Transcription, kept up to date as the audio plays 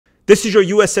This is your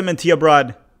USMNT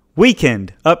Abroad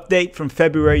weekend update from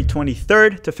February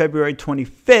 23rd to February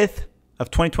 25th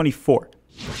of 2024.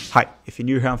 Hi, if you're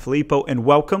new here, I'm Filippo, and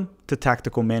welcome to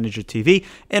Tactical Manager TV,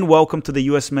 and welcome to the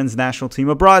US Men's National Team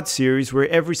Abroad series, where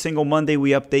every single Monday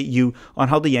we update you on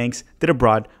how the Yanks did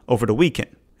abroad over the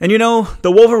weekend. And you know,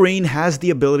 the Wolverine has the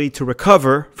ability to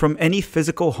recover from any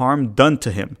physical harm done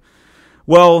to him.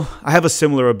 Well, I have a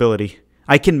similar ability.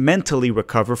 I can mentally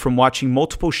recover from watching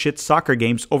multiple shit soccer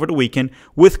games over the weekend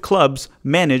with clubs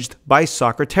managed by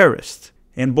soccer terrorists.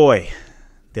 And boy,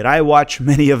 did I watch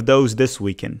many of those this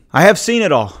weekend. I have seen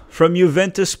it all, from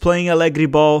Juventus playing Allegri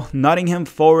ball, Nottingham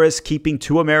Forest keeping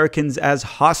two Americans as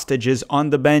hostages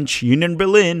on the bench, Union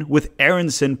Berlin with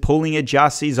Aronson pulling a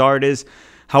Jassi's artist.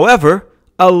 However,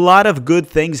 a lot of good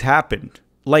things happened.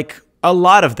 Like, a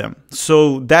lot of them.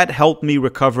 So that helped me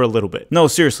recover a little bit. No,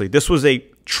 seriously, this was a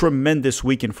tremendous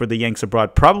weekend for the Yanks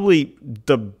abroad. Probably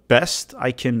the best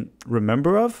I can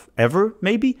remember of ever,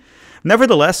 maybe.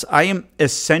 Nevertheless, I am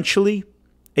essentially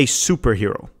a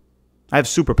superhero. I have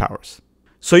superpowers.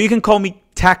 So you can call me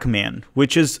Tac-Man,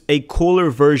 which is a cooler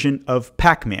version of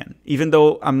Pac-Man, even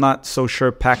though I'm not so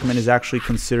sure Pac-Man is actually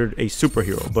considered a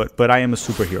superhero, but I am a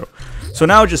superhero. So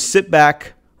now just sit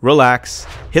back, relax,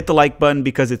 hit the like button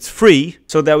because it's free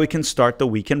so that we can start the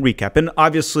weekend recap. And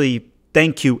obviously,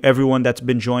 thank you everyone that's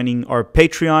been joining our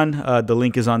Patreon. The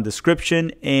link is on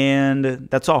description, and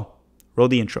that's all. Roll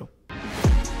the intro.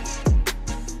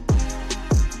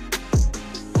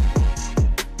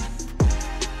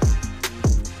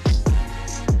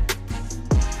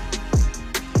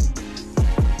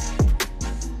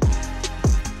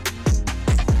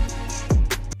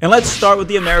 And let's start with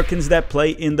the Americans that play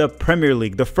in the Premier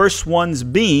League. The first ones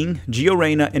being Gio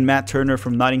Reyna and Matt Turner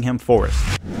from Nottingham Forest.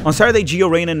 On Saturday, Gio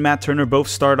Reyna and Matt Turner both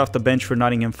started off the bench for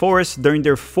Nottingham Forest during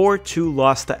their 4-2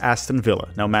 loss to Aston Villa.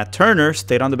 Now, Matt Turner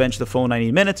stayed on the bench the full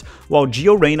 90 minutes, while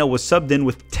Gio Reyna was subbed in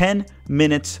with 10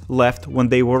 minutes left when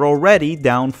they were already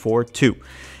down 4-2.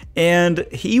 And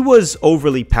he was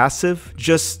overly passive,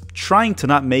 just trying to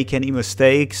not make any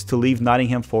mistakes to leave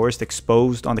Nottingham Forest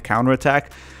exposed on the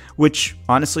counterattack. Which,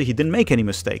 honestly, he didn't make any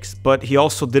mistakes, but he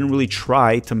also didn't really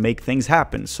try to make things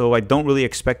happen. So I don't really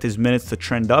expect his minutes to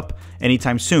trend up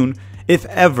anytime soon, if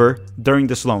ever, during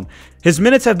this loan. His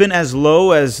minutes have been as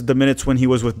low as the minutes when he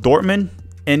was with Dortmund.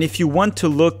 And if you want to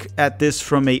look at this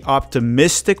from an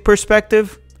optimistic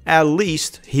perspective, at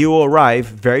least he will arrive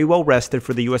very well rested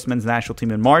for the US Men's National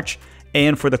Team in March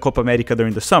and for the Copa America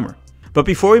during the summer. But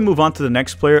before we move on to the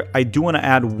next player, I do want to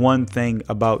add one thing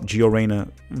about Gio Reyna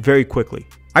very quickly.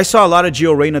 I saw a lot of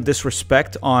Gio Reyna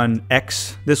disrespect on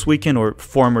X this weekend, or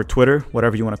former Twitter,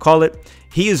 whatever you want to call it.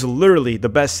 He is literally the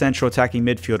best central attacking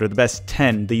midfielder, the best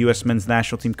 10 the US Men's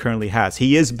National Team currently has.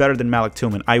 He is better than Malik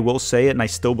Tillman. I will say it, and I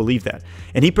still believe that.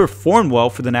 And he performed well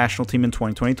for the national team in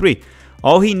 2023.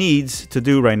 All he needs to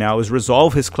do right now is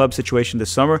resolve his club situation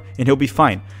this summer, and he'll be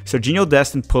fine. Serginho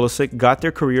Dest and Pulisic got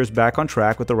their careers back on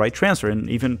track with the right transfer, and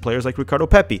even players like Ricardo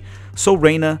Pepi. So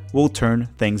Reyna will turn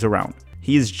things around.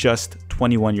 He is just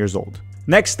 21 years old.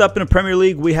 Next up in the Premier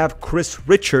League, we have Chris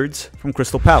Richards from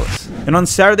Crystal Palace. And on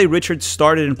Saturday, Richards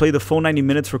started and played the full 90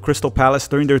 minutes for Crystal Palace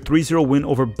during their 3-0 win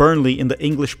over Burnley in the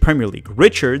English Premier League.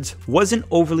 Richards wasn't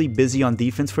overly busy on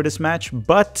defense for this match,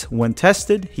 but when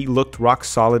tested, he looked rock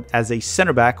solid as a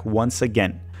center back once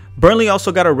again. Burnley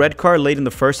also got a red card late in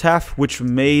the first half, which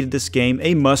made this game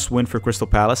a must-win for Crystal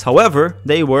Palace. However,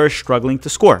 they were struggling to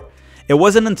score. It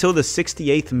wasn't until the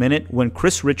 68th minute when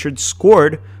Chris Richards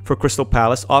scored for Crystal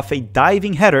Palace off a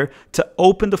diving header to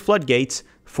open the floodgates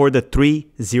for the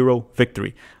 3-0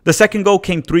 victory. The second goal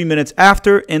came 3 minutes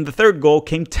after, and the third goal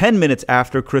came 10 minutes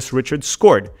after Chris Richards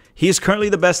scored. He is currently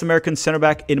the best American center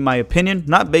back in my opinion,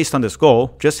 not based on this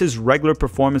goal, just his regular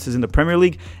performances in the Premier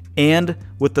League and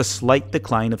with the slight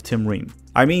decline of Tim Ream.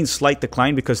 I mean slight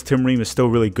decline because Tim Ream is still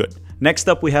really good. Next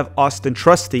up, we have Austin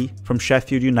Trusty from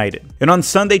Sheffield United. And on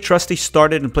Sunday, Trusty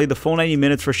started and played the full 90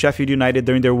 minutes for Sheffield United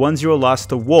during their 1-0 loss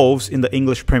to Wolves in the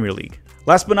English Premier League.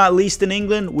 Last but not least in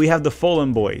England, we have the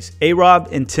Fulham boys, A-Rob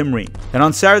and Tim Ream. And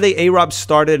on Saturday, A-Rob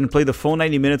started and played the full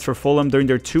 90 minutes for Fulham during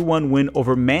their 2-1 win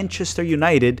over Manchester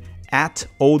United at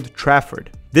Old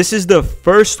Trafford. This is the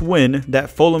first win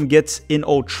that Fulham gets in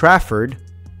Old Trafford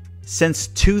since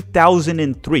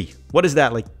 2003. What is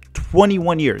that, like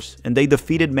 21 years? And they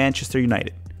defeated Manchester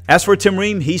United. As for Tim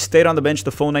Ream, he stayed on the bench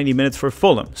the full 90 minutes for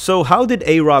Fulham. So how did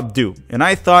A-Rob do? And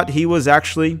I thought he was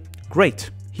actually great.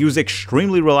 He was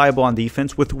extremely reliable on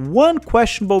defense with one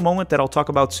questionable moment that I'll talk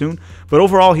about soon. But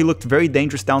overall, he looked very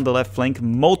dangerous down the left flank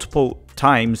multiple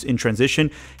times in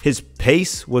transition. His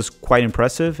pace was quite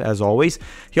impressive, as always.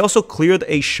 He also cleared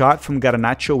a shot from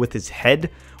Garnacho with his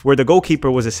head, where the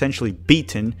goalkeeper was essentially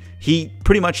beaten. He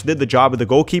pretty much did the job of the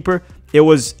goalkeeper. It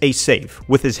was a save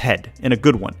with his head, and a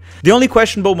good one. The only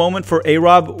questionable moment for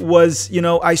A-Rob was,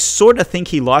 I sort of think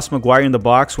he lost Maguire in the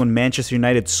box when Manchester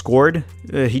United scored.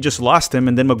 He just lost him,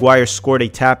 and then Maguire scored a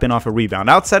tap-in off a rebound.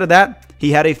 Outside of that,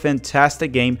 he had a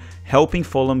fantastic game, helping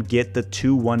Fulham get the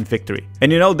 2-1 victory.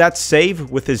 And that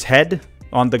save with his head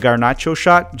on the Garnacho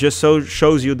shot just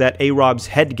shows you that A-Rob's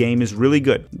head game is really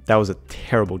good. That was a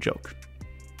terrible joke,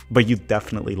 but you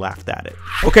definitely laughed at it.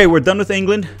 Okay, we're done with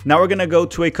England. Now we're gonna go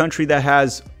to a country that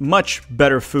has much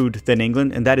better food than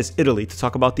England, and that is Italy, to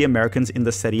talk about the Americans in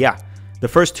the Serie A. The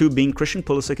first two being Christian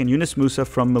Pulisic and Yunus Musa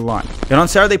from Milan. And on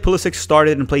Saturday, Pulisic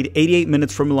started and played 88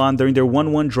 minutes for Milan during their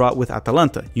 1-1 draw with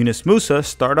Atalanta. Yunus Musa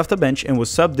started off the bench and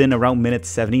was subbed in around minute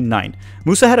 79.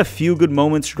 Musa had a few good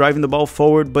moments driving the ball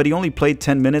forward, but he only played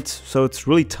 10 minutes, so it's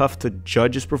really tough to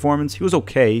judge his performance. He was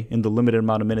okay in the limited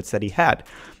amount of minutes that he had.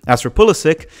 As for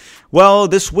Pulisic, well,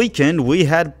 this weekend we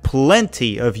had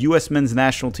plenty of US men's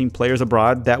national team players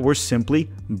abroad that were simply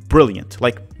brilliant,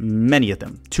 like many of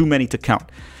them, too many to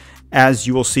count, as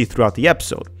you will see throughout the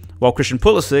episode, while Christian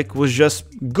Pulisic was just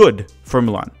good for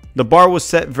Milan. The bar was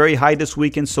set very high this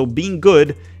weekend, so being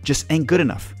good just ain't good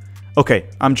enough. Okay,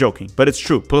 I'm joking, but it's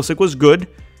true. Pulisic was good,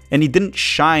 and he didn't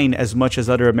shine as much as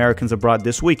other Americans abroad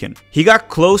this weekend. He got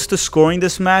close to scoring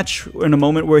this match in a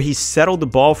moment where he settled the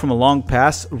ball from a long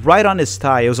pass right on his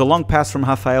thigh. It was a long pass from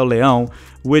Rafael Leão,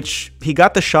 which he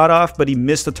got the shot off, but he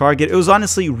missed the target. It was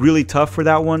honestly really tough for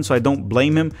that one, so I don't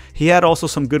blame him. He had also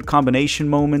some good combination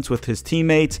moments with his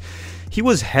teammates. He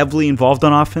was heavily involved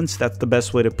on offense, that's the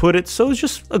best way to put it, so it was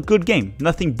just a good game,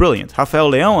 nothing brilliant.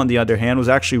 Rafael Leão, on the other hand, was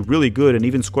actually really good and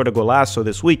even scored a Golazo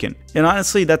this weekend. And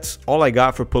honestly, that's all I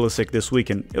got for Pulisic this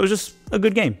weekend. It was just a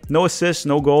good game. No assists,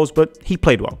 no goals, but he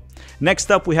played well.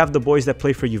 Next up, we have the boys that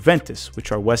play for Juventus,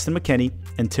 which are Weston Mckennie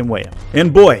and Tim Weah.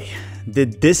 And boy,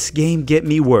 did this game get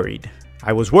me worried.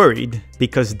 I was worried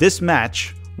because this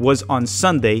match was on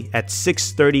Sunday at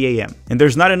 6:30 a.m. And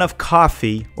there's not enough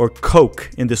coffee or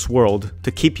Coke in this world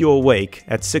to keep you awake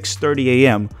at 6:30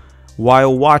 a.m.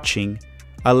 while watching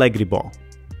Allegri ball,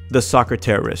 the soccer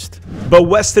terrorist. But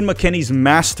Weston McKennie's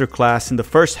masterclass in the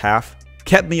first half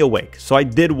kept me awake, so I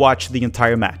did watch the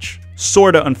entire match.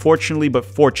 Sorta unfortunately, but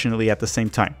fortunately at the same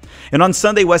time. And on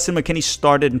Sunday, Weston Mckennie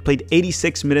started and played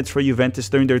 86 minutes for Juventus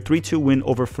during their 3-2 win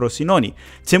over Frosinone.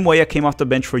 Tim Weah came off the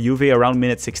bench for Juve around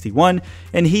minute 61,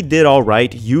 and he did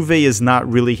alright. Juve is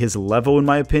not really his level in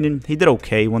my opinion. He did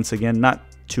okay once again, not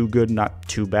too good, not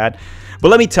too bad. But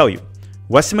let me tell you,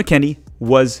 Weston McKennie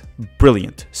was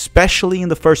brilliant, especially in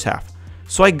the first half.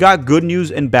 So I got good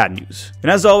news and bad news. And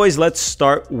as always, let's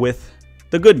start with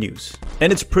the good news.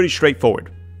 And it's pretty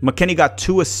straightforward. McKennie got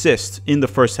 2 assists in the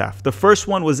first half. The first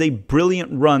one was a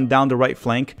brilliant run down the right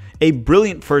flank, a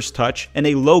brilliant first touch, and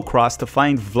a low cross to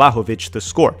find Vlahovic to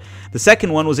score. The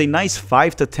second one was a nice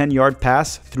 5 to 10 yard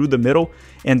pass through the middle,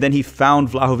 and then he found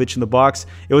Vlahovic in the box.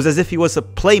 It was as if he was a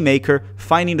playmaker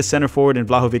finding the center forward, and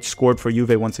Vlahovic scored for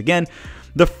Juve once again.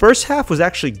 The first half was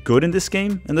actually good in this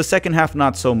game, and the second half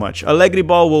not so much. Allegri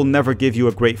ball will never give you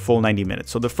a great full 90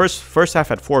 minutes. So the first half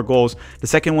had 4 goals. The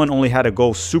second one only had a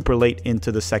goal super late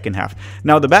into the second half.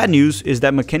 Now the bad news is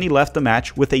that McKennie left the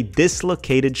match with a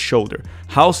dislocated shoulder.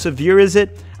 How severe is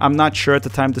it? I'm not sure at the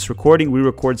time of this recording. We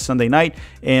record Sunday night,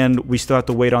 and we still have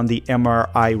to wait on the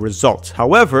MRI results.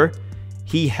 However,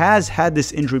 he has had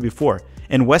this injury before,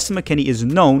 and Weston McKennie is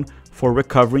known for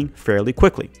recovering fairly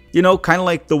quickly. Kind of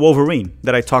like the Wolverine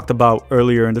that I talked about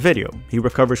earlier in the video. He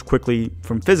recovers quickly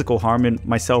from physical harm and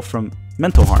myself from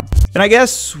mental harm. And I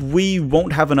guess we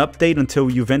won't have an update until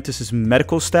Juventus's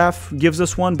medical staff gives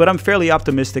us one, but I'm fairly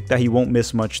optimistic that he won't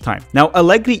miss much time. Now,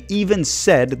 Allegri even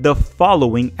said the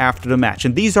following after the match,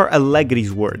 and these are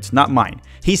Allegri's words, not mine.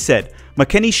 He said,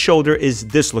 "McKennie's shoulder is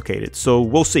dislocated, so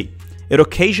we'll see. It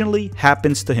occasionally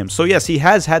happens to him." So yes, he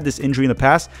has had this injury in the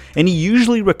past, and he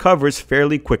usually recovers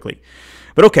fairly quickly.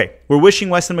 But okay, we're wishing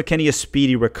Weston McKennie a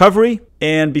speedy recovery.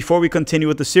 And before we continue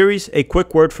with the series, a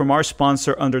quick word from our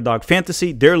sponsor, Underdog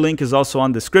Fantasy. Their link is also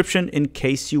on the description in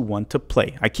case you want to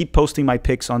play. I keep posting my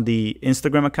picks on the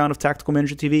Instagram account of Tactical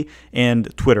Manager TV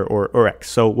and Twitter or X.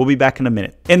 So we'll be back in a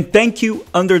minute. And thank you,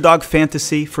 Underdog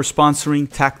Fantasy, for sponsoring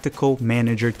Tactical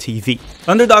Manager TV.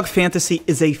 Underdog Fantasy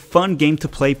is a fun game to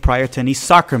play prior to any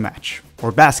soccer match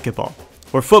or basketball,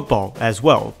 or football as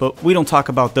well, but we don't talk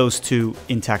about those two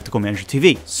in Tactical Manager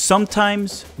TV.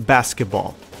 Sometimes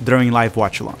basketball during live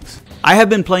watch-alongs. I have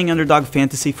been playing Underdog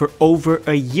Fantasy for over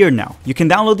a year now. You can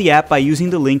download the app by using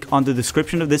the link on the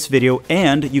description of this video,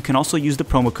 and you can also use the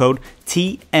promo code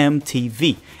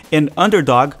TMTV. And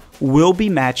Underdog will be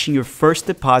matching your first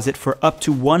deposit for up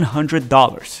to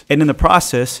 $100. And in the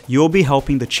process, you'll be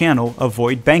helping the channel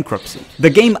avoid bankruptcy. The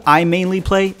game I mainly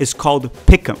play is called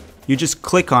Pick'em. You just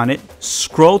click on it,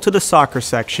 scroll to the soccer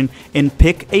section, and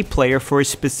pick a player for a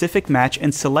specific match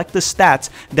and select the stats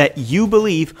that you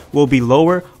believe will be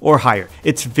lower or higher.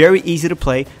 It's very easy to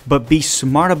play, but be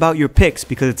smart about your picks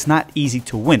because it's not easy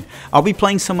to win. I'll be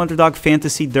playing some Underdog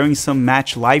Fantasy during some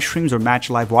match live streams or match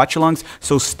live watch-alongs,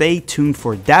 so stay tuned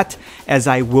for that, as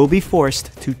I will be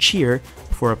forced to cheer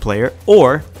for a player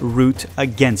or root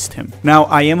against him. Now,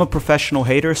 I am a professional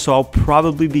hater, so I'll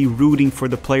probably be rooting for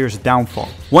the player's downfall.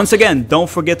 Once again, don't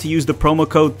forget to use the promo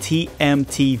code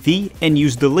TMTV and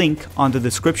use the link on the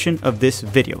description of this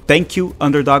video. Thank you,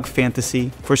 Underdog Fantasy,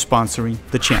 for sponsoring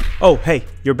the channel. Oh, hey,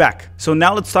 you're back. So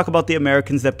now let's talk about the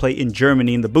Americans that play in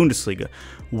Germany in the Bundesliga.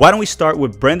 Why don't we start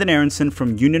with Brenden Aaronson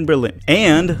from Union Berlin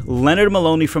and Leonard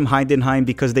Maloney from Heidenheim,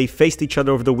 because they faced each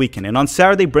other over the weekend. And on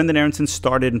Saturday, Brenden Aaronson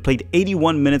started and played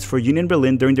 81 minutes for Union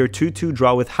Berlin during their 2-2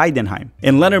 draw with Heidenheim.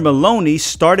 And Leonard Maloney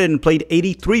started and played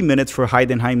 83 minutes for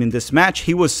Heidenheim in this match.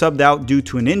 He was subbed out due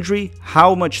to an injury.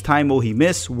 How much time will he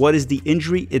miss? What is the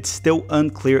injury? It's still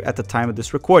unclear at the time of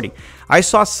this recording. I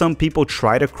saw some people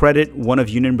try to credit one of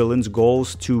Union Berlin's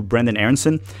goals to Brenden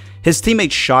Aaronson. His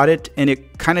teammate shot it, and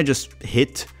it kind of just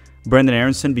hit Brenden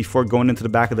Aaronson before going into the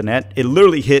back of the net. It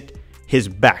literally hit his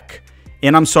back.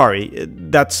 And I'm sorry,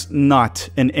 that's not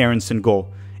an Aaronson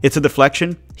goal. It's a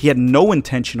deflection. He had no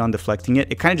intention on deflecting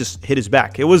it. It kind of just hit his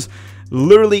back. It was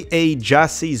literally a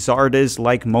Jassy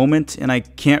Zardes-like moment, and I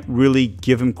can't really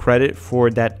give him credit for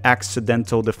that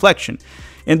accidental deflection.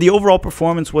 And the overall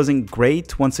performance wasn't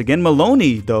great. Once again,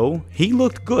 Maloney, though, he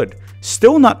looked good.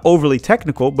 Still not overly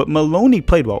technical, but Maloney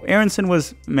played well. Aaronson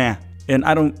was meh. And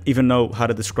I don't even know how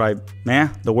to describe meh,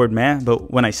 the word meh,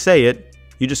 but when I say it,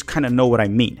 you just kind of know what I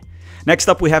mean. Next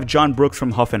up, we have John Brooks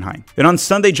from Hoffenheim. And on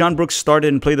Sunday, John Brooks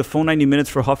started and played the full 90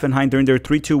 minutes for Hoffenheim during their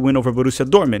 3-2 win over Borussia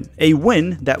Dortmund. A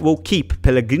win that will keep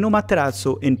Pellegrino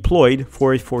Matarazzo employed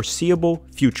for a foreseeable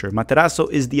future.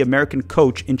 Matarazzo is the American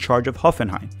coach in charge of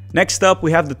Hoffenheim. Next up,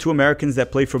 we have the two Americans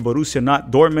that play for Borussia, not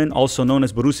Dortmund, also known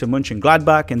as Borussia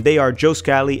Mönchengladbach, and they are Joe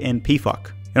Scally and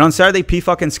Pifak. And on Saturday,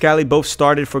 Pifak and Scally both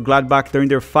started for Gladbach during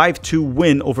their 5-2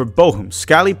 win over Bochum.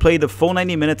 Scally played the full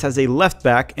 90 minutes as a left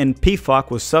back, and Pifak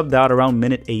was subbed out around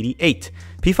minute 88.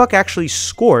 Pifak actually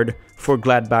scored for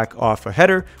Gladbach off a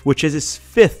header, which is his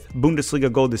 5th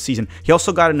Bundesliga goal this season. He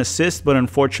also got an assist, but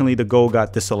unfortunately the goal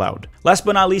got disallowed. Last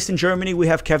but not least, in Germany, we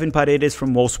have Kevin Paredes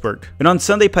from Wolfsburg. And on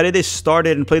Sunday, Paredes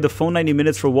started and played the full 90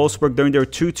 minutes for Wolfsburg during their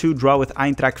 2-2 draw with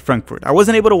Eintracht Frankfurt. I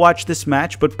wasn't able to watch this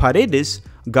match, but Paredes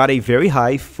got a very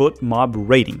high foot mob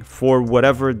rating for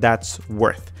whatever that's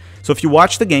worth. So if you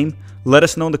watch the game, let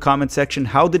us know in the comment section,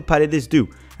 how did Paredes do?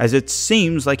 As it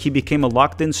seems like he became a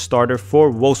locked-in starter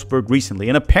for Wolfsburg recently.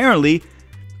 And apparently,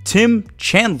 Tim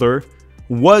Chandler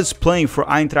was playing for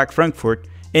Eintracht Frankfurt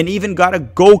and even got a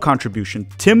goal contribution.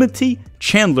 Timothy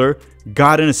Chandler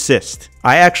got an assist.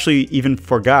 I actually even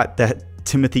forgot that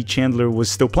Timothy Chandler was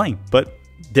still playing, but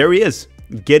there he is,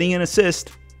 getting an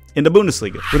assist in the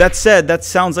Bundesliga. With that said, that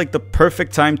sounds like the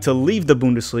perfect time to leave the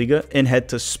Bundesliga and head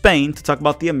to Spain to talk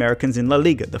about the Americans in La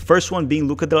Liga. The first one being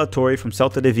Luca de la Torre from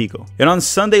Celta de Vigo. And on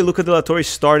Sunday, Luca de la Torre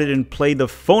started and played the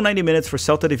full 90 minutes for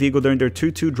Celta de Vigo during their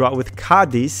 2-2 draw with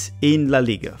Cadiz in La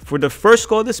Liga. For the first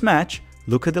goal of this match,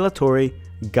 Luca de la Torre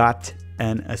got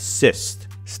an assist.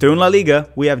 Still in La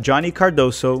Liga, we have Johnny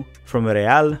Cardoso from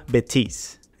Real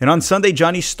Betis. And on Sunday,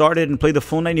 Johnny started and played the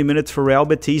full 90 minutes for Real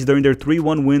Betis during their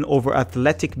 3-1 win over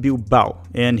Athletic Bilbao.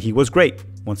 And he was great.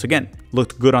 Once again,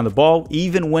 looked good on the ball,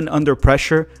 even when under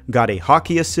pressure, got a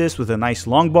hockey assist with a nice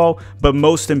long ball, but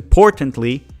most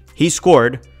importantly, he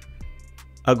scored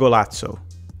a golazo,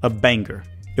 a banger.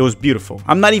 It was beautiful.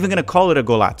 I'm not even going to call it a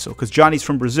golazo because Johnny's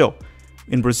from Brazil.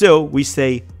 In Brazil, we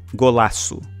say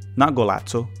golaço, not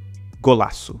golazo,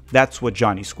 golaço. That's what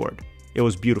Johnny scored. It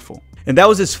was beautiful. And that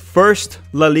was his first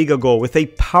La Liga goal with a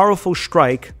powerful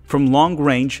strike from long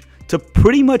range to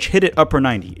pretty much hit it upper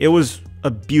 90. It was a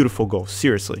beautiful goal,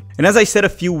 seriously. And as I said a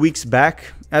few weeks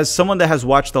back, as someone that has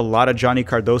watched a lot of Johnny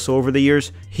Cardoso over the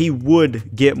years, he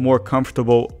would get more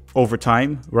comfortable over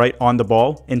time, right, on the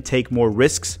ball and take more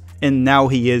risks. And now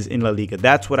he is in La Liga.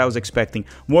 That's what I was expecting.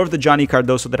 More of the Johnny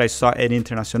Cardoso that I saw at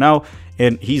Internacional,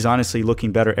 and he's honestly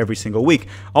looking better every single week.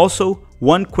 Also,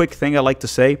 one quick thing I like to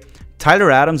say,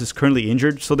 Tyler Adams is currently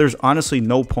injured, so there's honestly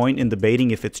no point in debating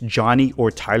if it's Johnny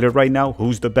or Tyler right now,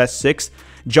 who's the best sixth.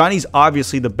 Johnny's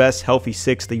obviously the best healthy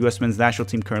sixth the U.S. men's national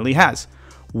team currently has.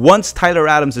 Once Tyler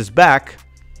Adams is back,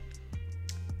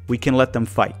 we can let them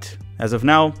fight. As of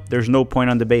now, there's no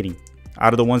point on debating.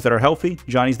 Out of the ones that are healthy,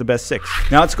 Johnny's the best sixth.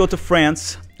 Now let's go to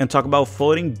France and talk about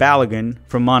floating Balogun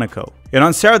from Monaco. And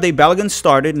on Saturday, Balogun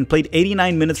started and played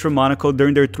 89 minutes for Monaco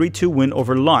during their 3-2 win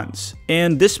over Lens.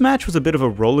 And this match was a bit of a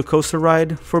roller coaster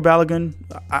ride for Balogun.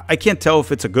 I can't tell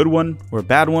if it's a good one or a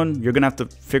bad one. You're going to have to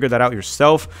figure that out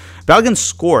yourself. Balogun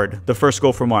scored the first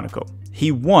goal for Monaco.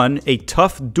 He won a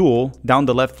tough duel down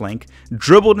the left flank,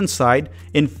 dribbled inside,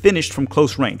 and finished from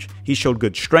close range. He showed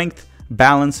good strength,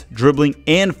 balance, dribbling,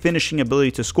 and finishing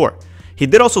ability to score. He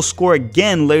did also score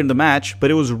again later in the match,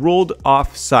 but it was ruled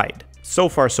offside. So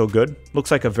far, so good.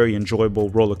 Looks like a very enjoyable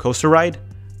roller coaster ride.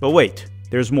 But wait,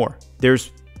 there's more.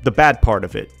 There's the bad part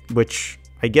of it, which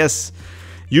I guess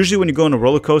usually when you go on a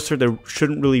roller coaster, there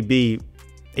shouldn't really be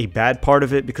a bad part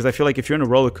of it, because I feel like if you're in a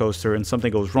roller coaster and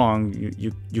something goes wrong,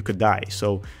 you could die.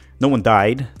 So no one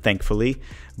died, thankfully.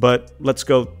 But let's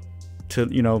go to,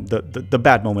 you know, the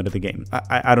bad moment of the game.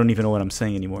 I don't even know what I'm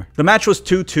saying anymore. The match was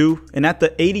 2-2, and at the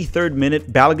 83rd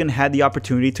minute, Balogun had the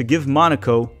opportunity to give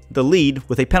Monaco the lead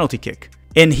with a penalty kick,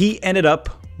 and he ended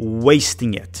up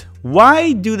wasting it.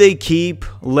 Why do they keep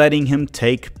letting him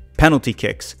take penalty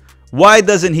kicks? Why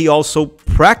doesn't he also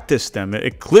practice them?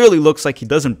 It clearly looks like he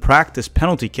doesn't practice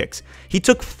penalty kicks. He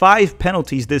took 5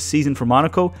 penalties this season for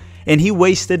Monaco, and he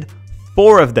wasted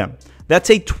 4 of them. That's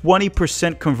a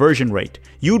 20% conversion rate.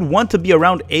 You'd want to be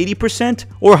around 80%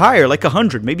 or higher, like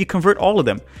 100, maybe convert all of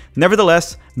them.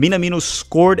 Nevertheless, Minamino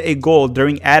scored a goal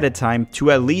during added time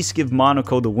to at least give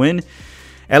Monaco the win.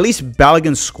 At least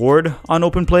Balogun scored on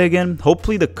open play again.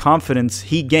 Hopefully the confidence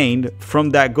he gained from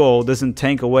that goal doesn't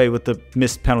tank away with the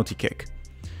missed penalty kick.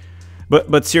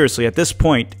 But seriously, at this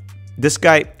point, this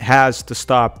guy has to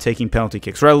stop taking penalty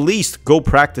kicks, or at least go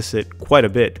practice it quite a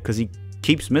bit, because he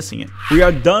keeps missing it. We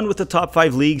are done with the top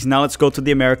 5 leagues. Now let's go to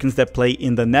the Americans that play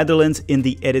in the Netherlands in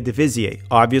the Eredivisie.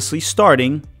 Obviously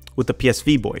starting with the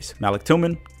PSV boys, Malik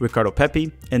Tillman, Ricardo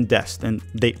Pepi, and Dest. And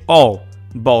they all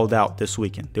balled out this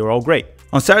weekend. They were all great.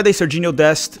 On Saturday, Serginho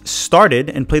Dest started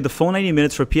and played the full 90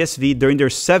 minutes for PSV during their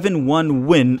 7-1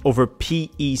 win over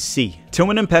PEC.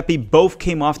 Tillman and Pepi both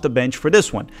came off the bench for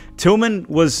this one. Tillman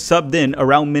was subbed in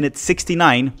around minute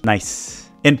 69. Nice.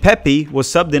 And Pepi was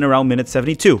subbed in around minute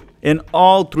 72. And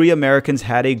all 3 Americans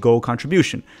had a goal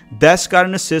contribution. Dest got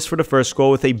an assist for the first goal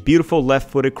with a beautiful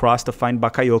left-footed cross to find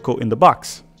Bakayoko in the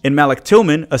box. And Malik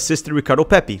Tillman assisted Ricardo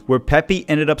Pepi, where Pepi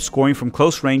ended up scoring from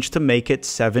close range to make it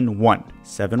 7-1.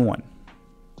 7-1.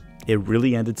 It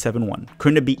really ended 7-1.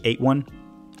 Couldn't it be 8-1,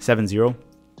 7-0,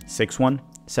 6-1,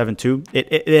 7-2?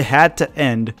 It had to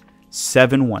end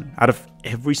 7-1. Out of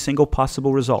every single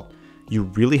possible result, you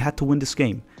really had to win this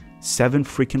game.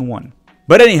 7-1.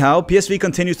 But anyhow, PSV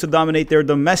continues to dominate their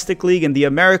domestic league, and the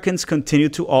Americans continue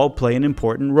to all play an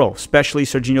important role, especially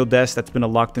Serginho Dest, that's been a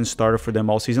locked-in starter for them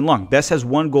all season long. Dest has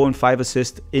 1 goal and 5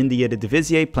 assists in the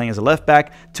Eredivisie, playing as a left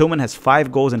back. Tillman has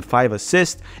 5 goals and 5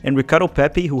 assists, and Ricardo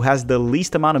Pepi, who has the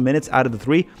least amount of minutes out of the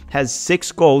 3, has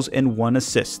 6 goals and 1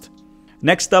 assist.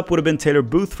 Next up would have been Taylor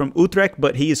Booth from Utrecht,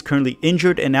 but he is currently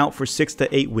injured and out for 6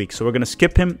 to 8 weeks, so we're going to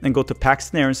skip him and go to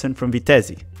Paxton Aronson from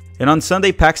Vitesse. And on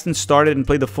Sunday, Paxton started and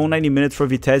played the full 90 minutes for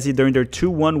Vitesse during their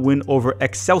 2-1 win over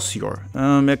Excelsior.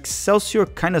 Excelsior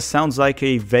kind of sounds like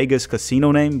a Vegas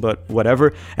casino name, but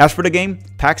whatever. As for the game,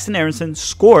 Paxton Aronson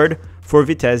scored for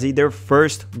Vitesse their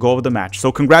first goal of the match.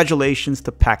 So congratulations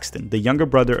to Paxton, the younger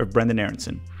brother of Brendan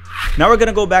Aronson. Now we're going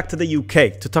to go back to the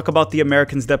UK to talk about the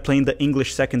Americans that play in the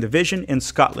English 2nd Division in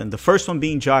Scotland. The first one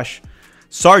being Josh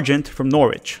Sargent from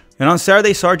Norwich. And on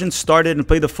Saturday, Sargent started and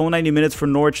played the full 90 minutes for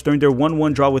Norwich during their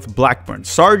 1-1 draw with Blackburn.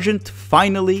 Sargent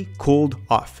finally cooled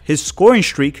off. His scoring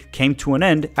streak came to an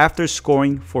end after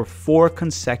scoring for 4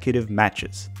 consecutive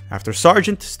matches. After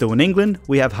Sargent, still in England,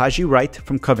 we have Haji Wright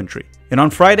from Coventry. And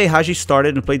on Friday, Haji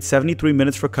started and played 73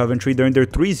 minutes for Coventry during their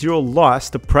 3-0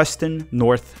 loss to Preston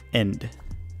North End.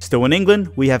 Still in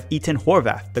England, we have Ethan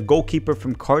Horvath, the goalkeeper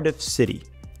from Cardiff City.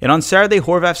 And on Saturday,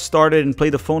 Horvath started and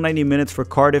played the full 90 minutes for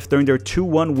Cardiff during their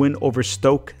 2-1 win over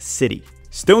Stoke City.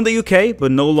 Still in the UK,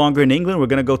 but no longer in England, we're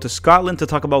going to go to Scotland to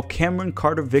talk about Cameron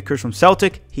Carter-Vickers from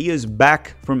Celtic. He is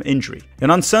back from injury.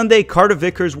 And on Sunday,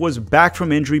 Carter-Vickers was back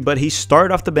from injury, but he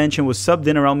started off the bench and was subbed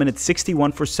in around minute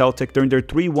 61 for Celtic during their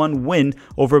 3-1 win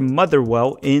over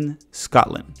Motherwell in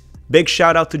Scotland. Big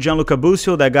shout out to Gianluca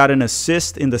Busio that got an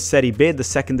assist in the Serie B, the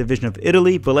 2nd division of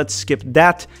Italy, but let's skip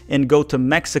that and go to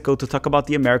Mexico to talk about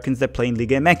the Americans that play in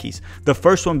Liga MX. The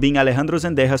first one being Alejandro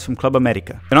Zendejas from Club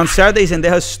America. And on Saturday,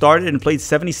 Zendejas started and played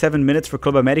 77 minutes for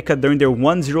Club America during their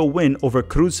 1-0 win over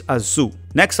Cruz Azul.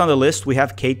 Next on the list, we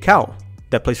have Cade Cowell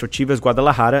that plays for Chivas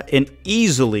Guadalajara and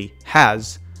easily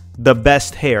has the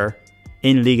best hair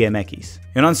in Liga MX.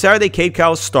 And on Saturday, Cade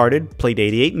Cowell started, played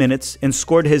 88 minutes, and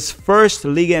scored his first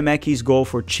Liga MX goal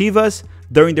for Chivas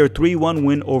during their 3-1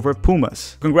 win over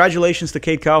Pumas. Congratulations to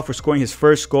Cade Cowell for scoring his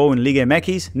first goal in Liga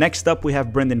MX. Next up, we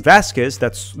have Brendan Vasquez,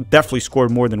 that's definitely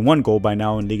scored more than one goal by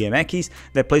now in Liga MX,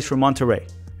 that plays for Monterrey.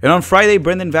 And on Friday,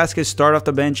 Brendan Vasquez started off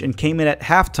the bench and came in at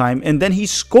halftime, and then he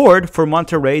scored for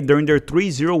Monterrey during their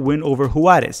 3-0 win over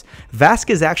Juarez.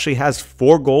 Vasquez actually has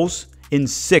 4 goals in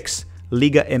 6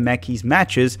 Liga MX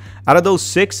matches. Out of those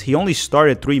 6, he only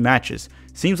started 3 matches.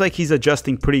 Seems like he's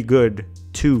adjusting pretty good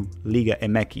to Liga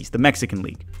MX, the Mexican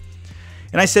league.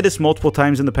 And I said this multiple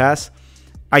times in the past,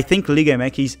 I think Liga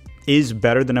MX is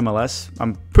better than MLS.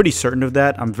 I'm pretty certain of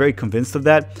that. I'm very convinced of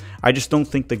that. I just don't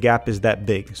think the gap is that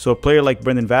big. So a player like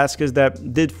Brendan Vasquez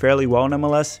that did fairly well in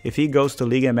MLS, if he goes to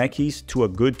Liga MX to a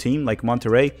good team like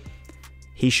Monterrey,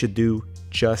 he should do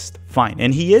just fine.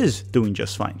 And he is doing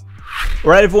just fine. All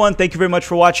right, everyone, thank you very much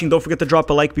for watching. Don't forget to drop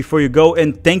a like before you go.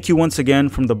 And thank you once again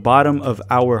from the bottom of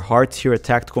our hearts here at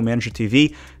Tactical Manager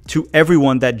TV to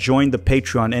everyone that joined the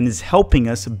Patreon and is helping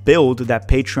us build that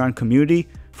Patreon community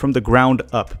from the ground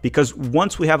up. Because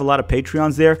once we have a lot of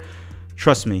Patreons there,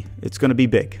 trust me, it's going to be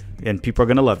big and people are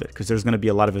going to love it because there's going to be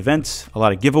a lot of events, a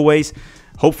lot of giveaways,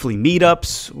 hopefully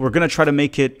meetups. We're going to try to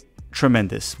make it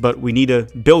tremendous, but we need to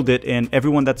build it. And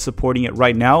everyone that's supporting it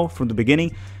right now from the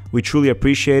beginning, we truly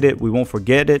appreciate it. We won't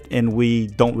forget it, and we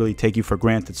don't really take you for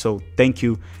granted. So thank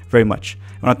you very much.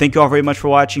 I want to thank you all very much for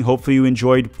watching. Hopefully you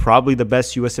enjoyed probably the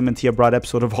best USMNT Abroad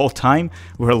episode of all time,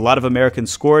 where a lot of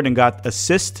Americans scored and got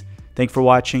assists. Thanks for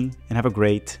watching, and have a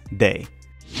great day.